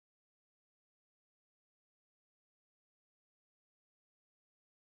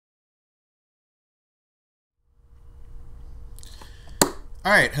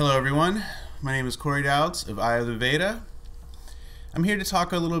Alright, hello everyone. My name is Corey Dowds of Eye of the Veda. I'm here to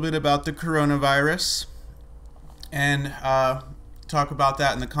talk a little bit about the coronavirus and talk about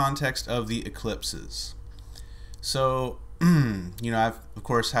that in the context of the eclipses. So, I've of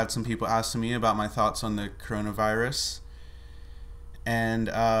course had some people asking me about my thoughts on the coronavirus, and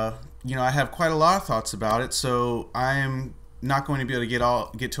I have quite a lot of thoughts about it, so I'm not going to be able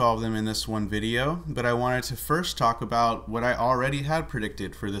to get to all of them in this one video, but I wanted to first talk about what I already had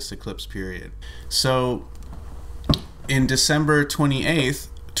predicted for this eclipse period. So in December 28th,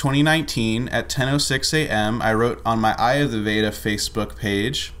 2019 at 10:06 a.m. I wrote on my Eye of the Veda Facebook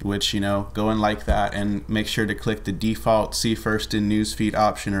page, which, go and like that and make sure to click the default see first in newsfeed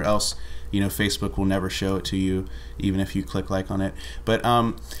option, or else Facebook will never show it to you even if you click like on it. But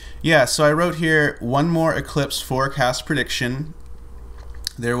so I wrote here, one more eclipse forecast prediction.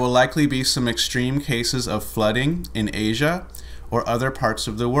 There will likely be some extreme cases of flooding in Asia or other parts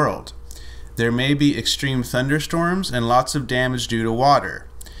of the world. There may be extreme thunderstorms and lots of damage due to water.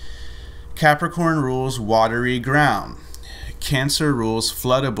 Capricorn rules watery ground. Cancer rules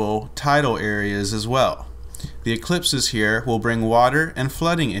floodable tidal areas as well. The eclipses here will bring water and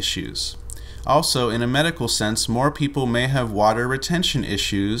flooding issues. Also, in a medical sense, more people may have water retention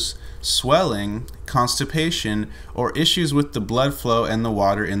issues, swelling, constipation, or issues with the blood flow and the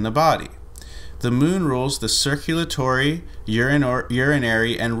water in the body. The moon rules the circulatory,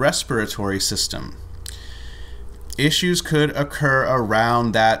 urinary, and respiratory system. Issues could occur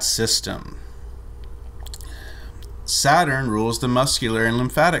around that system. Saturn rules the muscular and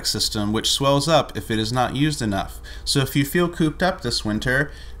lymphatic system, which swells up if it is not used enough. So if you feel cooped up this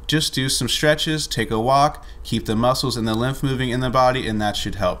winter, just do some stretches, take a walk, keep the muscles and the lymph moving in the body, and that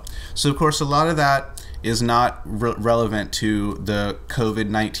should help. So of course a lot of that is not relevant to the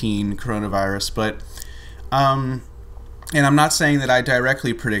COVID-19 coronavirus, but and I'm not saying that I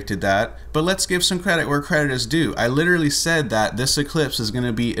directly predicted that, but let's give some credit where credit is due. I literally said that this eclipse is going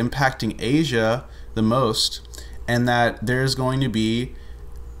to be impacting Asia the most, and that there's going to be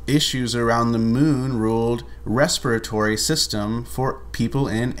issues around the moon-ruled respiratory system for people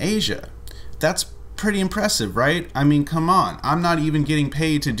in Asia. That's pretty impressive, right? I mean, come on. I'm not even getting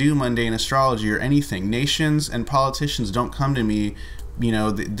paid to do mundane astrology or anything. Nations and politicians don't come to me,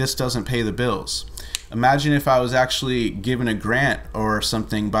 this doesn't pay the bills. Imagine if I was actually given a grant or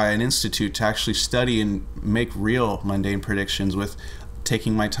something by an institute to actually study and make real mundane predictions with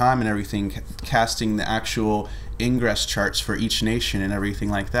taking my time and everything, casting the actual ingress charts for each nation and everything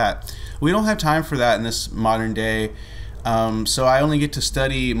like that. We don't have time for that in this modern day, so I only get to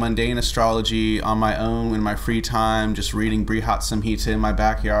study mundane astrology on my own in my free time, just reading Brihat Samhita in my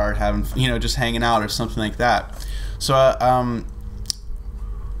backyard, having, just hanging out or something like that. So, I'm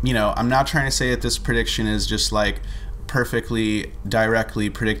not trying to say that this prediction is just like perfectly directly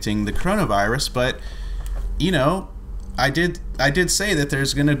predicting the coronavirus, but, I did say that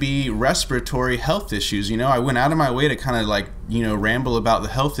there's going to be respiratory health issues. I went out of my way to kind of ramble about the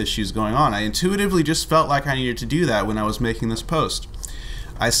health issues going on. I intuitively just felt like I needed to do that when I was making this post.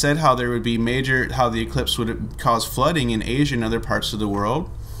 I said how there would be how the eclipse would cause flooding in Asia and other parts of the world.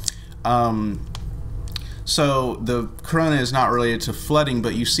 So the corona is not related to flooding,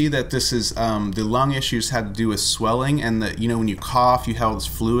 but you see that this is the lung issues had to do with swelling, and when you cough, you have this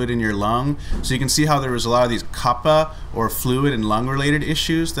fluid in your lung. So you can see how there was a lot of these kapha or fluid and lung related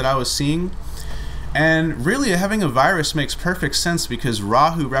issues that I was seeing. And really, having a virus makes perfect sense because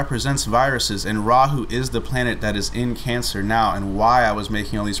Rahu represents viruses, and Rahu is the planet that is in Cancer now, and why I was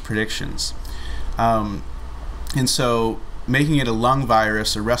making all these predictions. And so making it a lung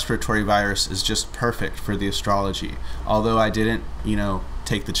virus, a respiratory virus, is just perfect for the astrology. Although I didn't,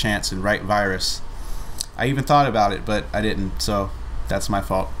 take the chance and write virus. I even thought about it, but I didn't, so that's my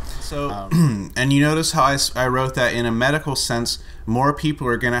fault. So, and you notice how I wrote that in a medical sense, more people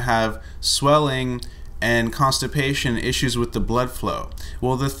are going to have swelling and constipation, issues with the blood flow.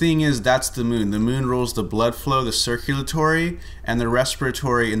 Well, the thing is, that's the moon. The moon rules the blood flow, the circulatory, and the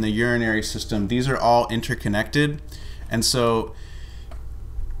respiratory and the urinary system. These are all interconnected. And so,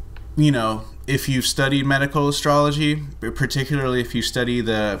 if you've studied medical astrology, particularly if you study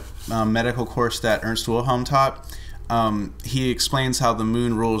the medical course that Ernst Wilhelm taught, he explains how the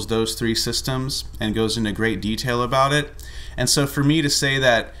moon rules those three systems and goes into great detail about it. And so for me to say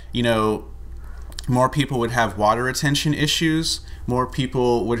that, more people would have water retention issues, more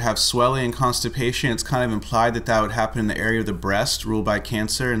people would have swelling and constipation, it's kind of implied that that would happen in the area of the breast ruled by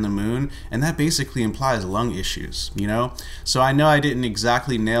Cancer and the moon, and that basically implies lung issues, So I know I didn't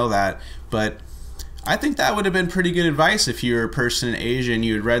exactly nail that, but I think that would have been pretty good advice if you were a person in Asia and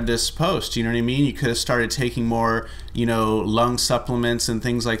you had read this post. You know what I mean? You could have started taking more, you know, lung supplements and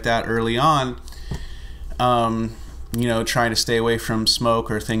things like that early on. You know, trying to stay away from smoke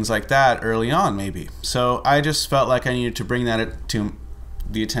or things like that early on, maybe. So I just felt like I needed to bring that to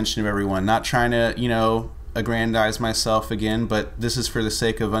the attention of everyone. Not trying to, you know, aggrandize myself again, but this is for the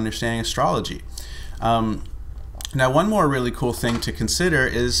sake of understanding astrology. Now, one more really cool thing to consider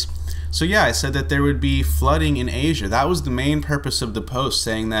is, so yeah, I said that there would be flooding in Asia. That was the main purpose of the post,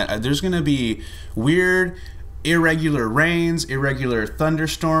 saying that there's going to be weird, irregular rains, irregular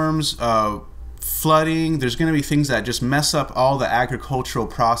thunderstorms, flooding. There's going to be things that just mess up all the agricultural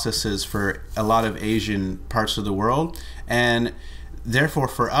processes for a lot of Asian parts of the world, and therefore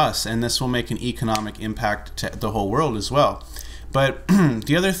for us, and this will make an economic impact to the whole world as well. But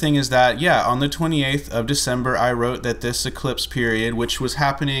the other thing is that, yeah, on the 28th of December, I wrote that this eclipse period, which was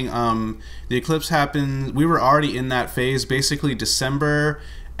happening, the eclipse happened, we were already in that phase, basically December,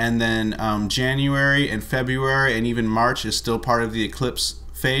 and then January and February, and even March is still part of the eclipse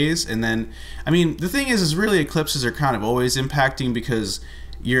phase. And then, I mean, the thing is really eclipses are kind of always impacting, because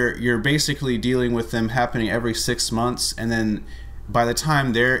you're basically dealing with them happening every 6 months, and then by the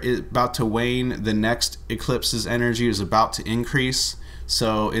time they're about to wane, the next eclipse's energy is about to increase.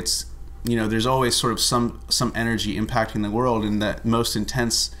 So it's, you know, there's always sort of some energy impacting the world, and that most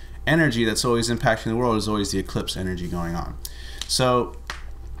intense energy that's always impacting the world is always the eclipse energy going on. So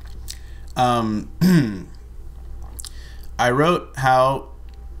I wrote how,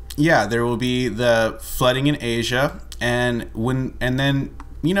 yeah, there will be the flooding in Asia, and then,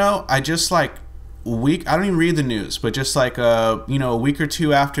 you know, I just like week, I don't even read the news, but just like you know, a week or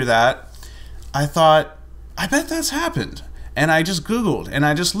two after that, I thought, I bet that's happened. And I just Googled and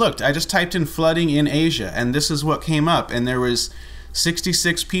I just looked. I just typed in flooding in Asia, and this is what came up. And there was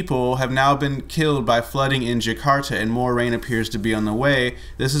 66 people have now been killed by flooding in Jakarta, and more rain appears to be on the way.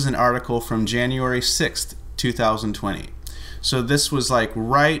 This is an article from January 6th, 2020. So this was like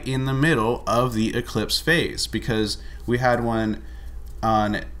right in the middle of the eclipse phase, because we had one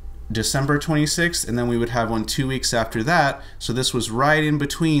on December 26th, and then we would have one 2 weeks after that. So this was right in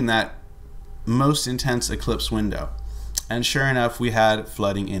between that most intense eclipse window. And sure enough, we had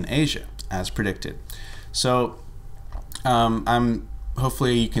flooding in Asia, as predicted. So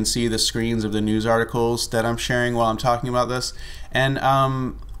hopefully you can see the screens of the news articles that I'm sharing while I'm talking about this. And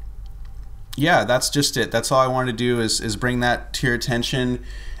yeah, that's just it. That's all I wanted to do is bring that to your attention.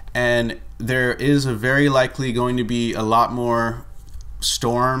 And there is very likely going to be a lot more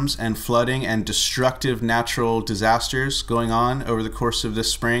storms and flooding and destructive natural disasters going on over the course of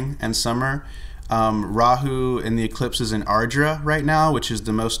this spring and summer. Rahu in the eclipse is in Ardra right now, which is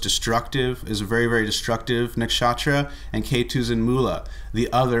the most destructive, is a very, very destructive nakshatra, and Ketu's in Mula,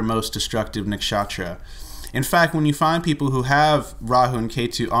 the other most destructive nakshatra. In fact, when you find people who have Rahu and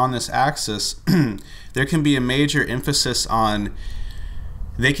Ketu on this axis, there can be a major emphasis on,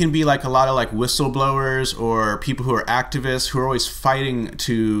 they can be like a lot of like whistleblowers or people who are activists who are always fighting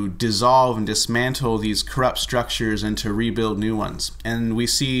to dissolve and dismantle these corrupt structures and to rebuild new ones. And we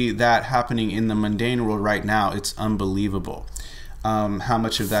see that happening in the mundane world right now. It's unbelievable how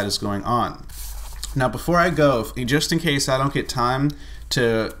much of that is going on. Now, before I go, just in case I don't get time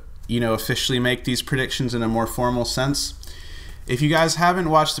to, you know, officially make these predictions in a more formal sense, if you guys haven't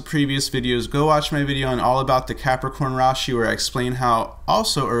watched the previous videos, go watch my video on all about the Capricorn Rashi, where I explain how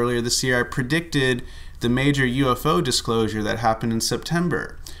also earlier this year I predicted the major UFO disclosure that happened in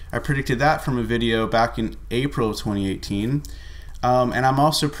September. I predicted that from a video back in April of 2018. And I'm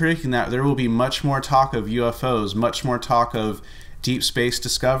also predicting that there will be much more talk of UFOs, much more talk of deep space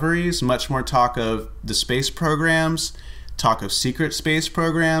discoveries, much more talk of the space programs, talk of secret space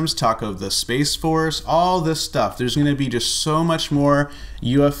programs, talk of the Space Force, all this stuff. There's going to be just so much more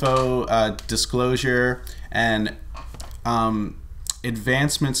UFO disclosure and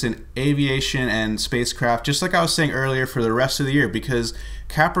advancements in aviation and spacecraft, just like I was saying earlier, for the rest of the year, because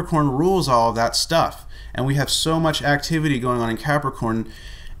Capricorn rules all of that stuff. And we have so much activity going on in Capricorn,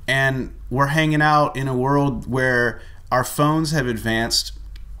 and we're hanging out in a world where our phones have advanced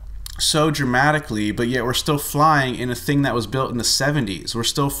so dramatically, but yet we're still flying in a thing that was built in the 70s. We're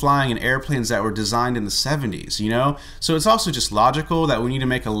still flying in airplanes that were designed in the 70s, you know? So it's also just logical that we need to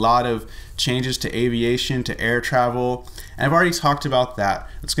make a lot of changes to aviation, to air travel. And I've already talked about that.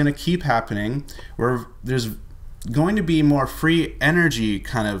 It's going to keep happening, where there's going to be more free energy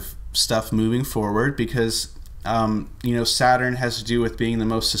kind of stuff moving forward, because you know, Saturn has to do with being the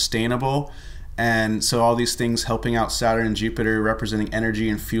most sustainable And so all these things helping out Saturn and Jupiter, representing energy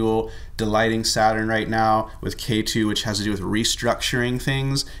and fuel, delighting Saturn right now with K2, which has to do with restructuring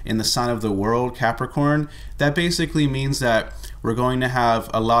things in the sign of the world, Capricorn. That basically means that we're going to have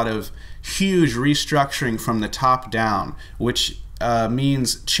a lot of huge restructuring from the top down, which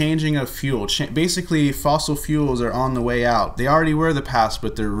means changing of fuel. Basically, fossil fuels are on the way out. They already were the past,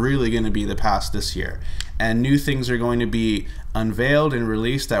 but they're really going to be the past this year. And new things are going to be unveiled and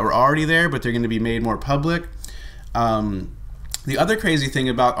released that were already there, but they're going to be made more public. The other crazy thing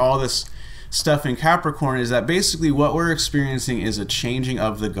about all this stuff in Capricorn is that basically what we're experiencing is a changing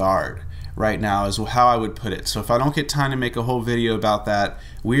of the guard right now, is how I would put it. So if I don't get time to make a whole video about that,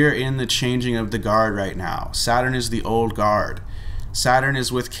 we are in the changing of the guard right now. Saturn is the old guard. Saturn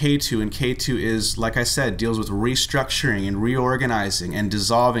is with K2, and K2 is, like I said, deals with restructuring and reorganizing and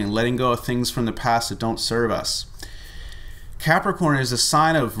dissolving, letting go of things from the past that don't serve us. Capricorn is a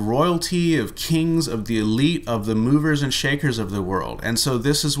sign of royalty, of kings, of the elite, of the movers and shakers of the world. And so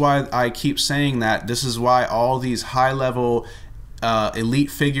this is why I keep saying that. This is why all these high-level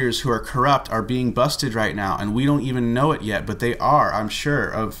elite figures who are corrupt are being busted right now, and we don't even know it yet, but they are, I'm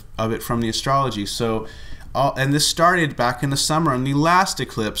sure, of it from the astrology. So, and this started back in the summer on the last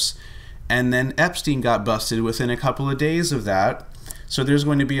eclipse, and then Epstein got busted within a couple of days of that. So there's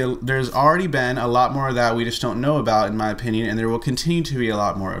going to be there's already been a lot more of that we just don't know about, in my opinion, and there will continue to be a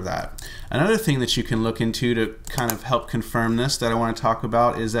lot more of that. Another thing that you can look into to kind of help confirm this that I want to talk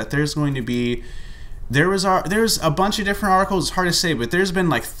about is that there's going to be there's a bunch of different articles. It's hard to say, but there's been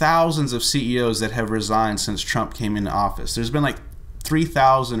like thousands of CEOs that have resigned since Trump came into office. There's been like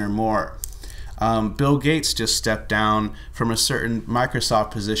 3,000 or more. Bill Gates just stepped down from a certain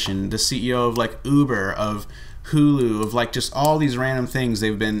Microsoft position. The CEO of like Uber, of Hulu, of like just all these random things,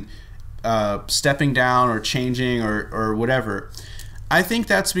 they've been stepping down or changing or whatever. I think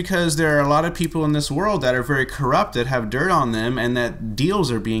that's because there are a lot of people in this world that are very corrupt, that have dirt on them, and that deals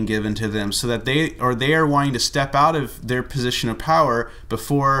are being given to them so that they are wanting to step out of their position of power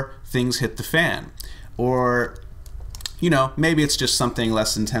before things hit the fan. Or, you know, maybe it's just something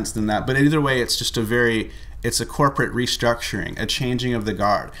less intense than that, but either way, it's just it's a corporate restructuring, a changing of the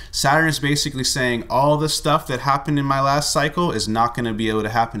guard. Saturn is basically saying all the stuff that happened in my last cycle is not going to be able to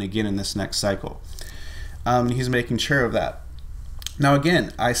happen again in this next cycle. He's making sure of that. Now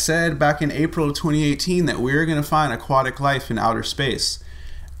again, I said back in April of 2018 that we're going to find aquatic life in outer space.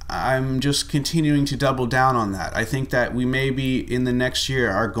 I'm just continuing to double down on that. I think that we maybe in the next year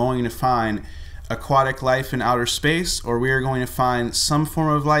are going to find aquatic life in outer space, or we are going to find some form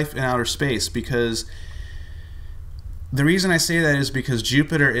of life in outer space, because the reason I say that is because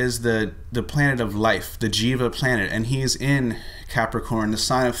Jupiter is the planet of life, the Jiva planet, and he's in Capricorn, the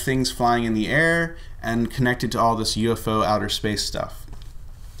sign of things flying in the air and connected to all this UFO outer space stuff.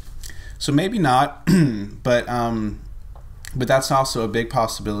 So maybe not, but that's also a big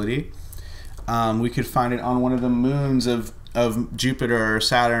possibility. We could find it on one of the moons of Jupiter or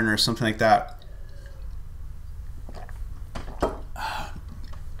Saturn or something like that.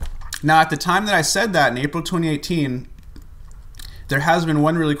 Now, at the time that I said that, in April 2018, there has been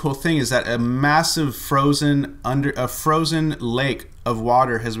one really cool thing, is that a massive frozen lake of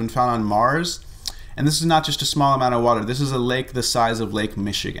water has been found on Mars. And this is not just a small amount of water. This is a lake the size of Lake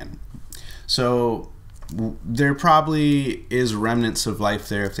Michigan. So there probably is remnants of life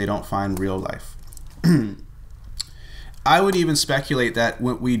there if they don't find real life. I would even speculate that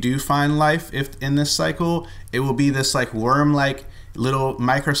when we do find life, if in this cycle, it will be this like worm-like, little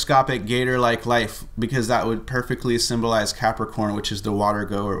microscopic gator-like life, because that would perfectly symbolize Capricorn, which is the water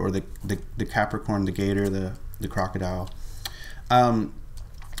goer, or the Capricorn, the gator, the crocodile.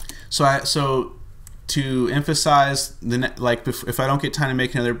 So to emphasize if I don't get time to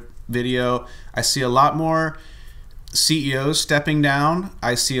make another video, I see a lot more CEOs stepping down.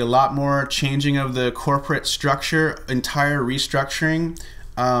 I see a lot more changing of the corporate structure, entire restructuring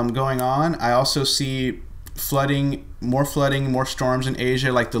going on. I also see flooding, more storms in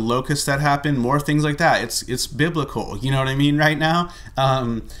Asia, like the locusts that happened, more things like that. It's biblical, you know what I mean, right now.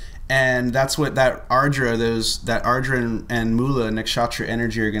 And that's what that Ardra and Mula Nakshatra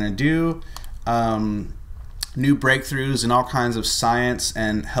energy are going to do. New breakthroughs in all kinds of science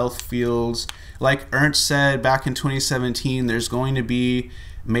and health fields. Like Ernst said back in 2017, there's going to be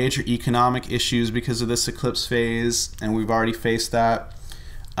major economic issues because of this eclipse phase, and we've already faced that.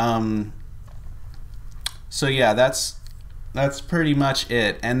 So yeah, that's pretty much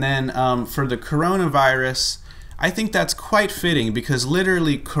it. And then for the coronavirus, I think that's quite fitting, because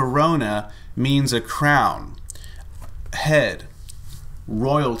literally corona means a crown, head,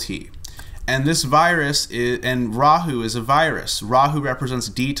 royalty. And this virus is, and Rahu is a virus. Rahu represents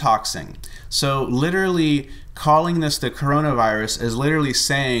detoxing. So literally calling this the coronavirus is literally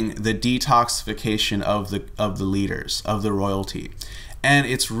saying the detoxification of the leaders, of the royalty. And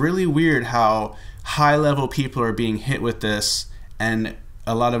it's really weird how high-level people are being hit with this and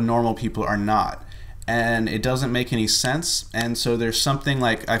a lot of normal people are not. And it doesn't make any sense. And so there's something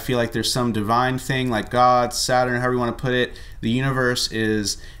like, I feel like there's some divine thing like God, Saturn, however you want to put it. The universe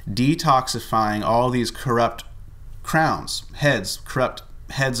is detoxifying all these corrupt crowns, heads, corrupt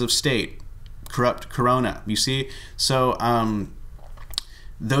heads of state, corrupt corona, you see? So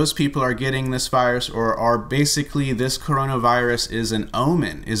those people are getting this virus, or are basically, this coronavirus is an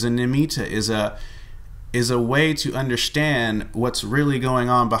omen, is a nimitta, is a way to understand what's really going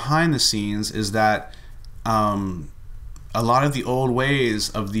on behind the scenes, is that a lot of the old ways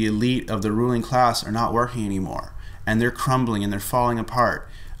of the elite, of the ruling class, are not working anymore, and they're crumbling and they're falling apart.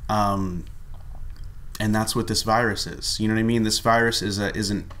 And that's what this virus is. You know what I mean? This virus is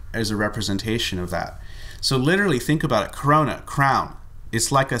a representation of that. So literally think about it. Corona, crown.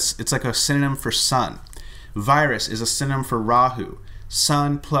 It's like a synonym for sun. Virus is a synonym for Rahu.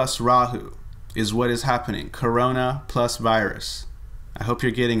 Sun plus Rahu is what is happening. Corona plus virus. I hope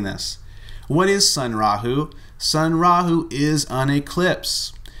you're getting this. What is Sun Rahu? Sun Rahu is an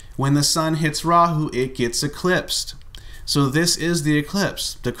eclipse. When the sun hits Rahu, it gets eclipsed. So this is the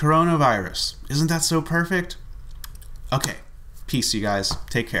eclipse, the coronavirus. Isn't that so perfect? Okay, peace, you guys.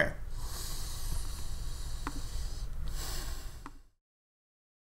 Take care.